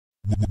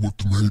What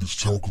the haters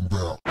talking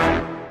about?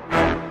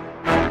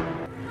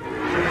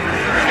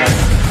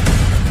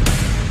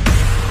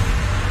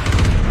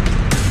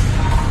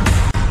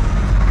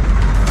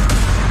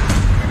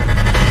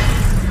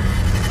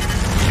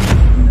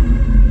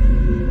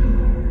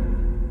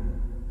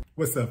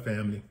 What's up,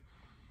 family?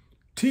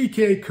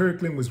 TK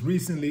Kirkland was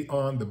recently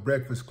on The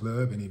Breakfast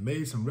Club and he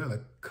made some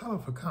rather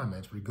colorful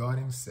comments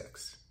regarding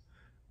sex.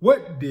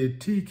 What did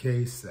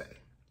TK say?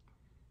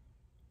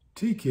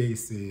 TK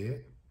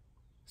said,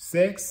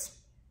 sex,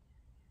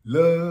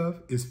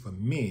 love is for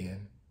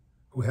men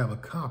who have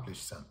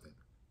accomplished something.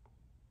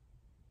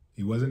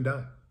 He wasn't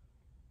done.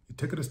 He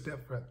took it a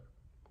step further.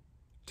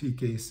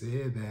 TK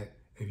said that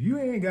if you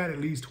ain't got at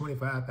least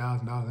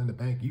 $25,000 in the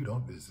bank, you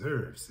don't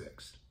deserve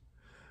sex.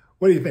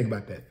 What do you think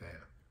about that, fam?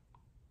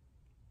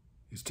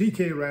 Is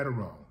TK right or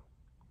wrong?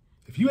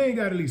 If you ain't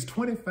got at least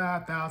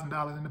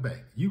 $25,000 in the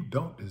bank, you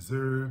don't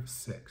deserve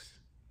sex.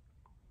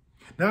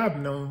 Now, I've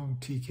known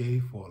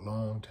TK for a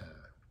long time,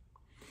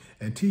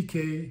 and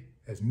TK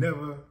has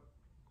never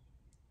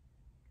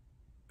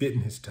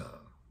bitten his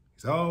tongue.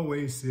 He's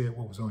always said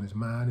what was on his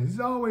mind, and he's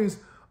always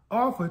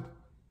offered,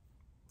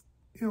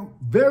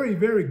 very,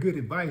 very good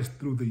advice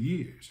through the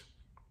years.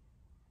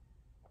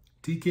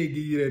 TK give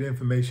you that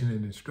information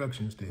and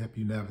instructions to help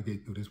you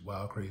navigate through this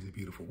wild, crazy,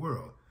 beautiful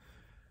world.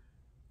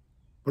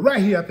 But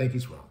right here, I think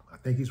he's wrong. I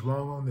think he's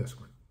wrong on this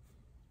one.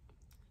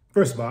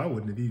 First of all, I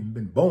wouldn't have even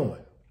been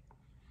born.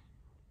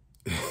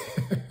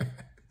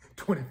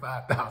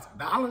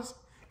 $25,000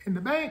 in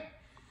the bank.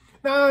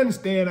 Now, I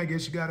understand, I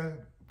guess you got to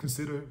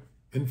consider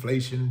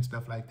inflation and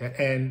stuff like that.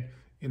 And,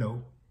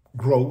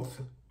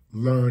 growth,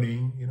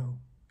 learning,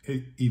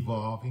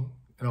 evolving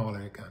and all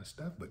that kind of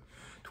stuff. But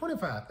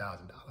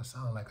 $25,000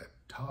 sounds like a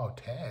tall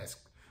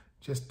task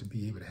just to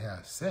be able to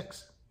have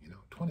sex.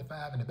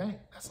 25 in the bank,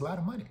 that's a lot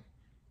of money.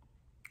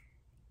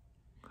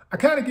 I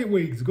kind of get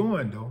where he's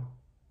going though,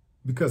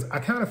 because I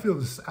kind of feel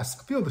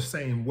the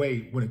same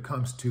way when it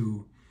comes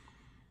to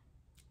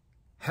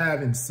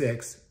having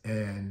sex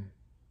and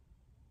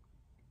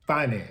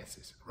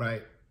finances,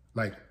 right?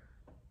 Like,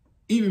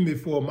 even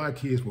before my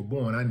kids were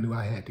born, I knew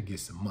I had to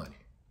get some money.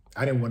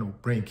 I didn't want to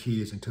bring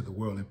kids into the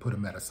world and put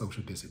them at a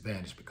social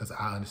disadvantage because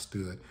I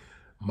understood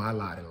my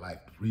lot in life.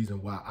 The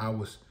reason why I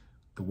was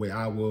the way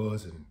I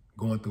was and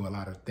going through a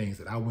lot of things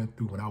that I went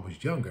through when I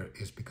was younger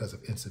is because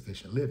of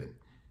insufficient living.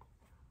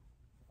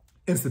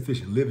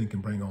 Insufficient living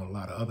can bring on a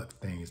lot of other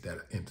things that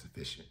are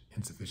insufficient.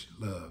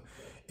 Insufficient love,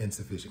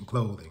 insufficient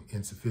clothing,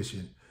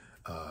 insufficient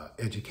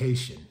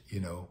education,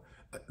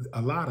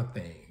 a lot of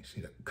things,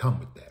 come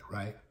with that,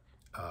 right?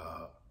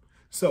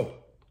 So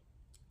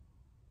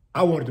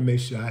I wanted to make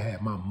sure I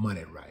had my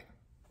money right.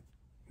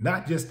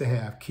 Not just to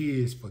have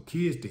kids, for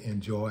kids to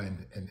enjoy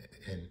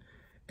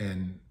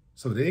and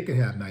so they can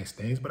have nice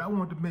things, but I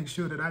wanted to make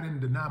sure that I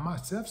didn't deny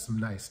myself some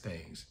nice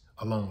things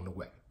along the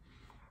way.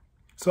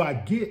 So I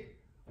get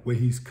where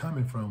he's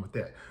coming from with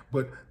that.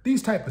 But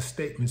these type of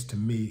statements to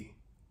me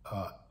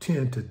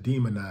tend to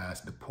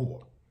demonize the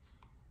poor.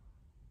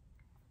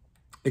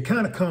 It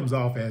kind of comes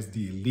off as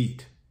the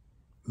elite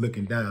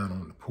looking down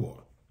on the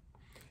poor.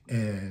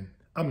 And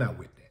I'm not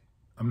with that.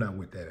 I'm not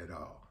with that at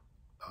all.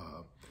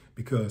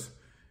 Because,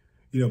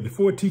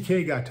 before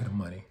TK got to the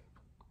money,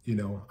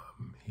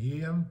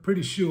 I'm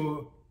pretty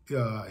sure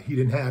he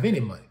didn't have any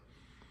money,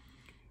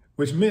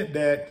 which meant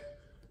that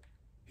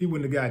he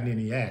wouldn't have gotten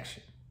any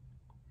action.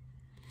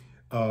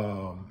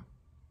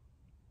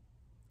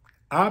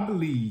 I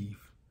believe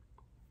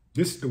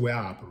this is the way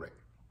I operate.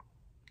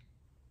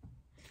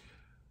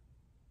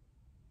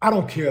 I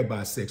don't care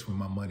about sex when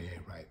my money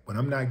ain't right. When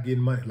I'm not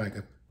getting money, like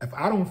if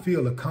I don't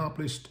feel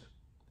accomplished,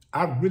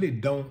 I'm really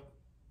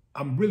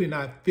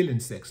not feeling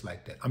sex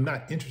like that. I'm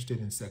not interested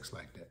in sex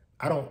like that.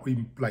 I don't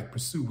even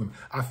pursue women.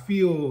 I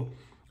feel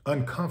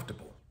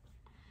uncomfortable,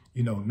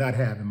 not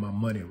having my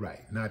money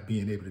right, not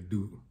being able to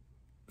do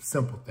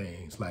simple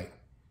things like,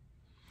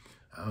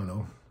 I don't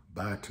know,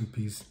 buy a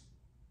 2-piece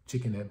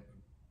chicken at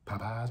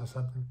Popeyes or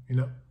something,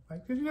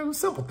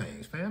 simple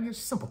things, fam. It's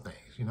simple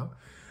things,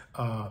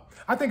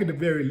 I think at the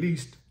very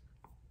least,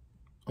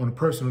 on a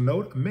personal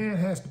note, a man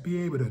has to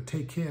be able to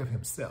take care of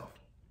himself,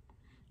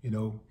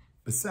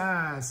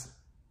 besides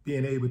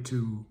being able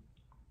to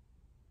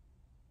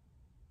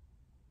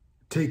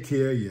take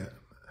care of your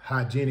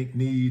hygienic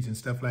needs and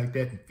stuff like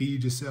that and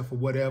feed yourself or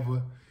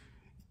whatever.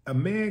 A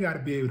man got to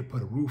be able to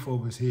put a roof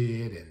over his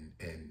head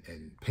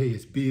and pay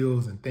his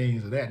bills and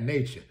things of that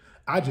nature.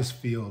 I just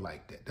feel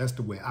like that. That's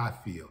the way I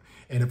feel.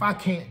 And if I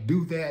can't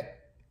do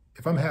that,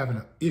 if I'm having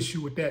an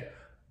issue with that,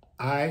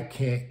 I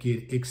can't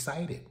get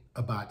excited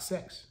about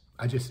sex.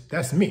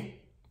 That's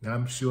me. Now,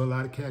 I'm sure a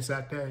lot of cats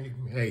out there,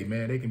 hey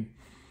man,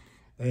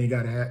 they ain't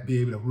got to be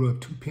able to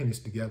rub 2 pennies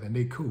together and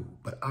they cool,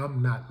 but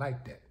I'm not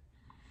like that.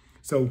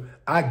 So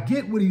I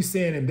get what he's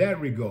saying in that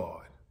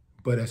regard,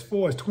 but as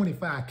far as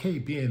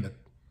 25K being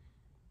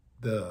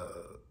the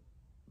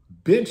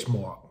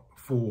benchmark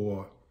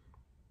for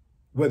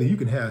whether you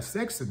can have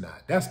sex or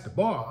not, that's the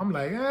bar. I'm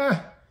like,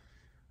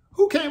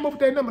 who came up with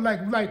that number?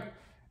 Like,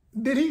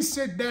 did he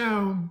sit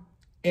down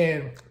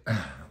And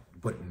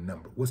what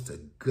number? What's a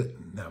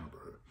good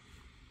number?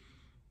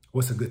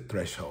 What's a good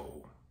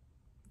threshold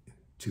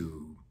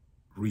to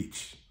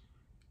reach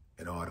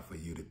in order for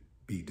you to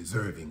be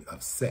deserving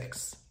of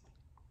sex?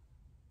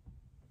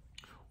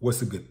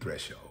 What's a good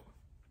threshold?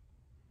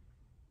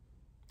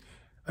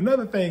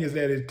 Another thing is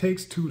that it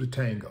takes two to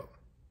tango.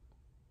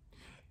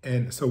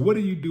 And so what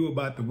do you do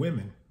about the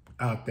women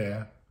out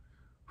there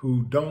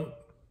who don't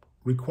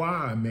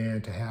require a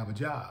man to have a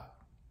job?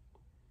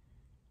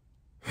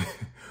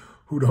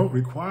 Who don't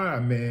require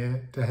a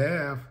man to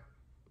have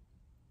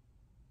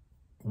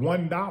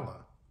 $1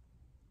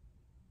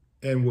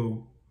 and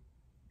will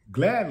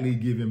gladly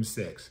give him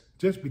sex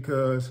just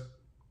because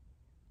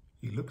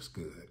he looks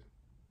good.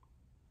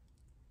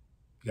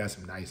 He got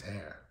some nice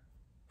hair.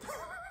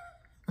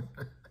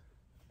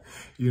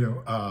 He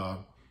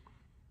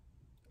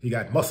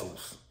got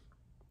muscles.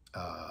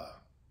 I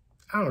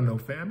don't know,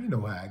 fam, you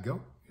know how I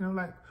go.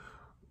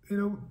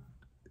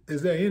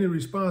 Is there any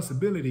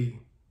responsibility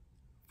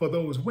for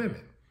those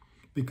women?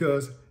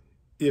 Because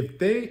if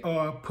they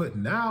are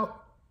putting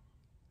out,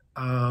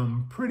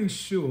 I'm pretty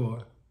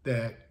sure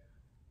that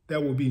there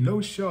will be no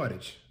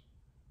shortage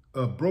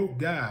of broke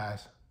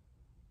guys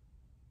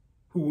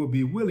who will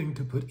be willing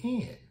to put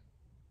in.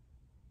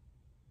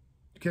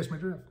 You catch my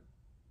drift?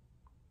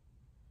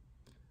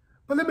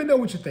 But let me know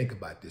what you think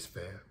about this,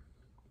 fam.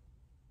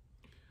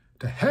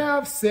 To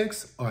have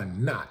sex or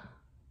not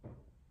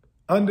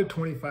under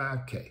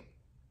 25K.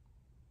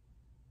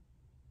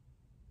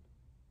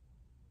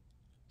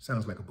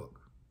 Sounds like a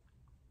book.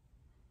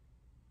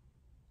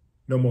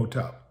 No more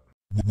talk.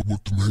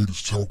 What the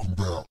haters talking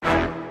about?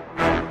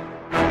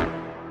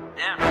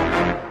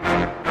 Yeah.